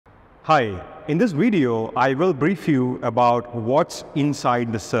Hi, in this video, I will brief you about what's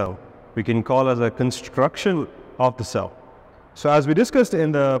inside the cell. We can call as a construction of the cell. So as we discussed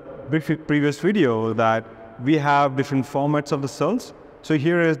in the previous video that we have different formats of the cells. So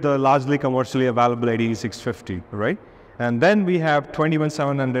here is the largely commercially available 18650, right? And then we have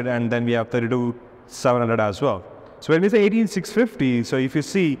 21700 and then we have 32700 as well. So when we say 18650, so if you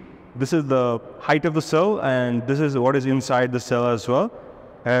see, this is the height of the cell and this is what is inside the cell as well.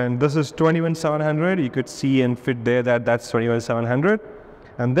 And this is 21700. You could see and fit there that that's 21700.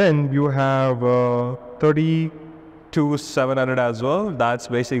 And then you have 32700 as well. That's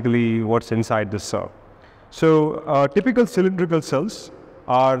basically what's inside the cell. So typical cylindrical cells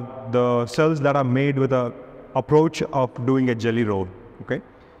are the cells that are made with a approach of doing a jelly roll. Okay.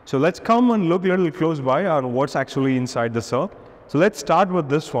 So let's come and look a little close by on what's actually inside the cell. So let's start with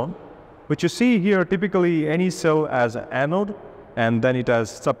this one, which you see here. Typically any cell has an anode, and then it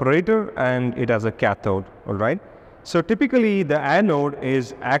has separator and it has a cathode, all right? So typically the anode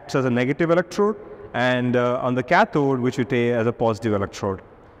acts as a negative electrode, and on the cathode, which we take as a positive electrode.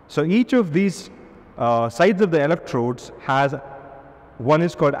 So each of these sides of the electrodes has, one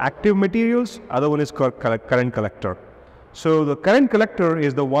is called active materials, other one is called current collector. So the current collector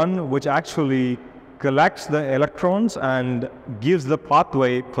is the one which actually collects the electrons and gives the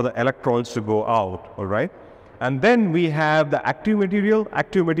pathway for the electrons to go out, all right? And then we have the active material.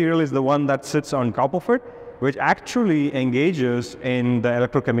 Active material is the one that sits on top of it, which actually engages in the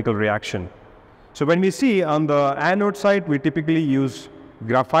electrochemical reaction. So when we see on the anode side, we typically use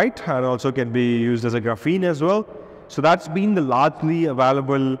graphite and also can be used as a graphene as well. So that's been the largely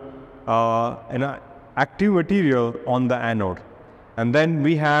available active material on the anode. And then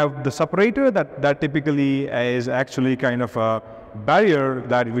we have the separator that typically is actually kind of a barrier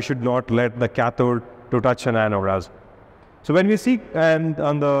that we should not let the cathode to touch an anode as. So when we see, and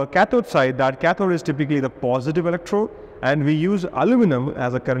on the cathode side, that cathode is typically the positive electrode, and we use aluminum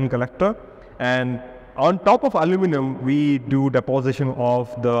as a current collector. And on top of aluminum, we do deposition of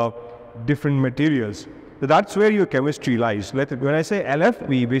the different materials. So that's where your chemistry lies. When I say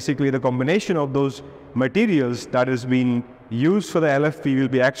LFP, basically the combination of those materials that is being used for the LFP will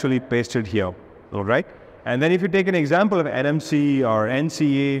be actually pasted here, all right? And then if you take an example of NMC or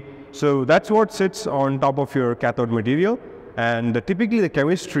NCA, so that's what sits on top of your cathode material. And typically the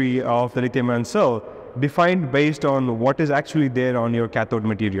chemistry of the lithium-ion cell defined based on what is actually there on your cathode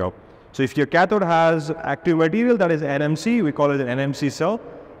material. So if your cathode has active material that is NMC, we call it an NMC cell.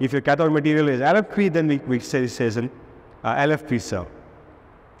 If your cathode material is LFP, then we say this is an LFP cell.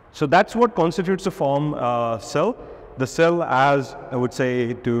 So that's what constitutes a form cell. The cell, as I would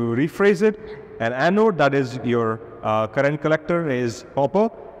say, to rephrase it, an anode, that is your current collector, is copper,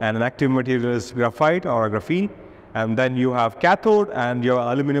 and an active material is graphite or graphene. And then you have cathode and your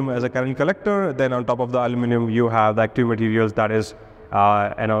aluminum as a current collector. Then on top of the aluminum, you have the active materials that is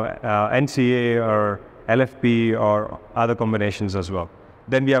NCA or LFP or other combinations as well.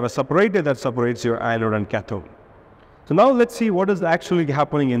 Then we have a separator that separates your anode and cathode. So now let's see what is actually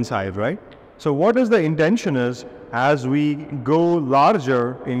happening inside, right? So what is the intention is, as we go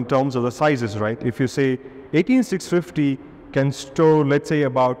larger in terms of the sizes, right? If you say 18650 can store, let's say,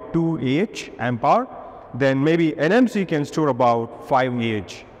 about 2 amp hour, then maybe NMC can store about 5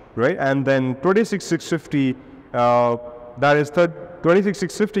 right? And then 26650, that is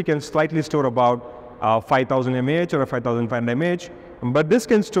 26650 can slightly store about 5000 mAh or 5500 mAh, but this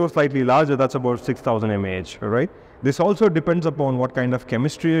can store slightly larger, that's about 6000 mAh, right? This also depends upon what kind of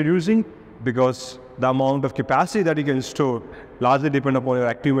chemistry you're using, because the amount of capacity that you can store largely depend upon your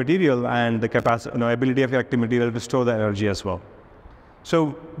active material and the capacity, ability of your active material to store the energy as well.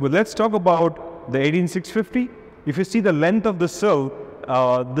 So let's talk about the 18650. If you see the length of the cell,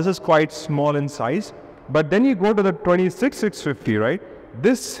 this is quite small in size, but then you go to the 26650, right?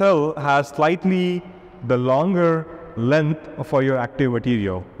 This cell has slightly the longer length for your active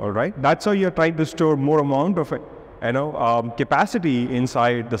material, all right? That's how you're trying to store more amount of capacity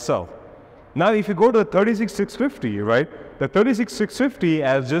inside the cell. Now, if you go to the 36650, right, the 36650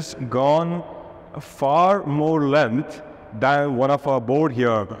 has just gone far more length than one of our board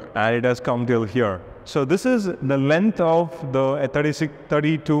here, and it has come till here. So this is the length of the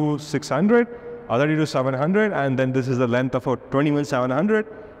 32600 or 32700, and then this is the length of a 21700,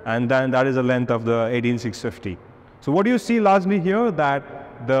 and then that is the length of the 18650. So what do you see largely here, that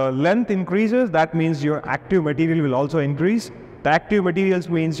the length increases, that means your active material will also increase. The active materials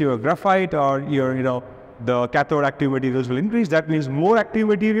means your graphite or your, the cathode active materials will increase. That means more active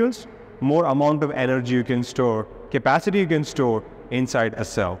materials, more amount of energy you can store, capacity you can store inside a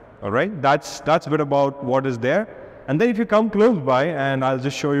cell, all right? That's a bit about what is there. And then if you come close by, and I'll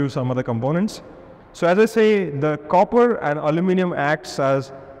just show you some of the components. So as I say, the copper and aluminum acts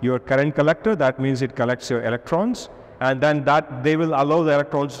as your current collector. That means it collects your electrons, and then they will allow the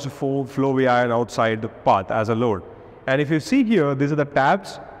electrons to flow via and outside the path as a load. And if you see here, these are the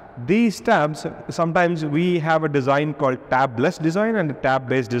tabs. These tabs, sometimes we have a design called tabless design and a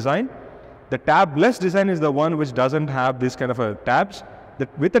tab-based design. The tabless design is the one which doesn't have this kind of a tabs.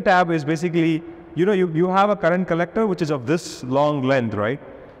 With the tab is basically, you have a current collector which is of this long length, right?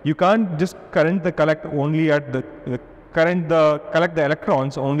 You can't just collect the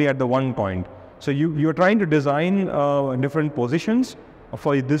electrons only at the one point. So you're trying to design different positions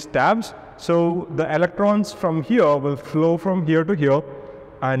for these tabs. So the electrons from here will flow from here to here,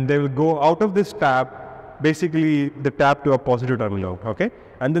 and they will go out of this tab, basically the tab to a positive terminal, okay?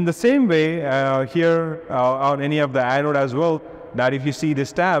 And then the same way here on any of the anode as well, that if you see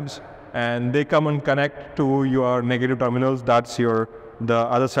these tabs and they come and connect to your negative terminals, that's the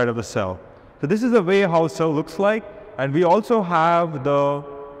other side of the cell. So this is the way how cell looks like. And we also have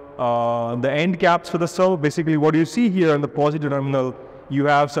the end caps for the cell. Basically what you see here on the positive terminal, you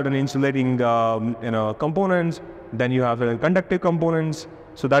have certain insulating components, then you have certain conductive components.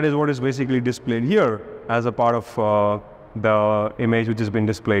 So that is what is basically displayed here as a part of the image which has been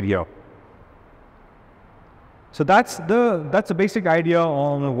displayed here. So that's the basic idea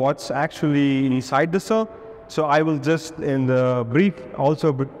on what's actually inside the cell. So I will just in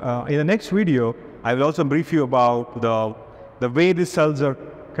the next video, I will also brief you about the way these cells are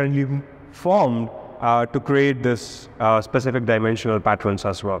currently formed to create this specific dimensional patterns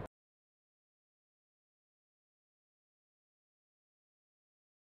as well.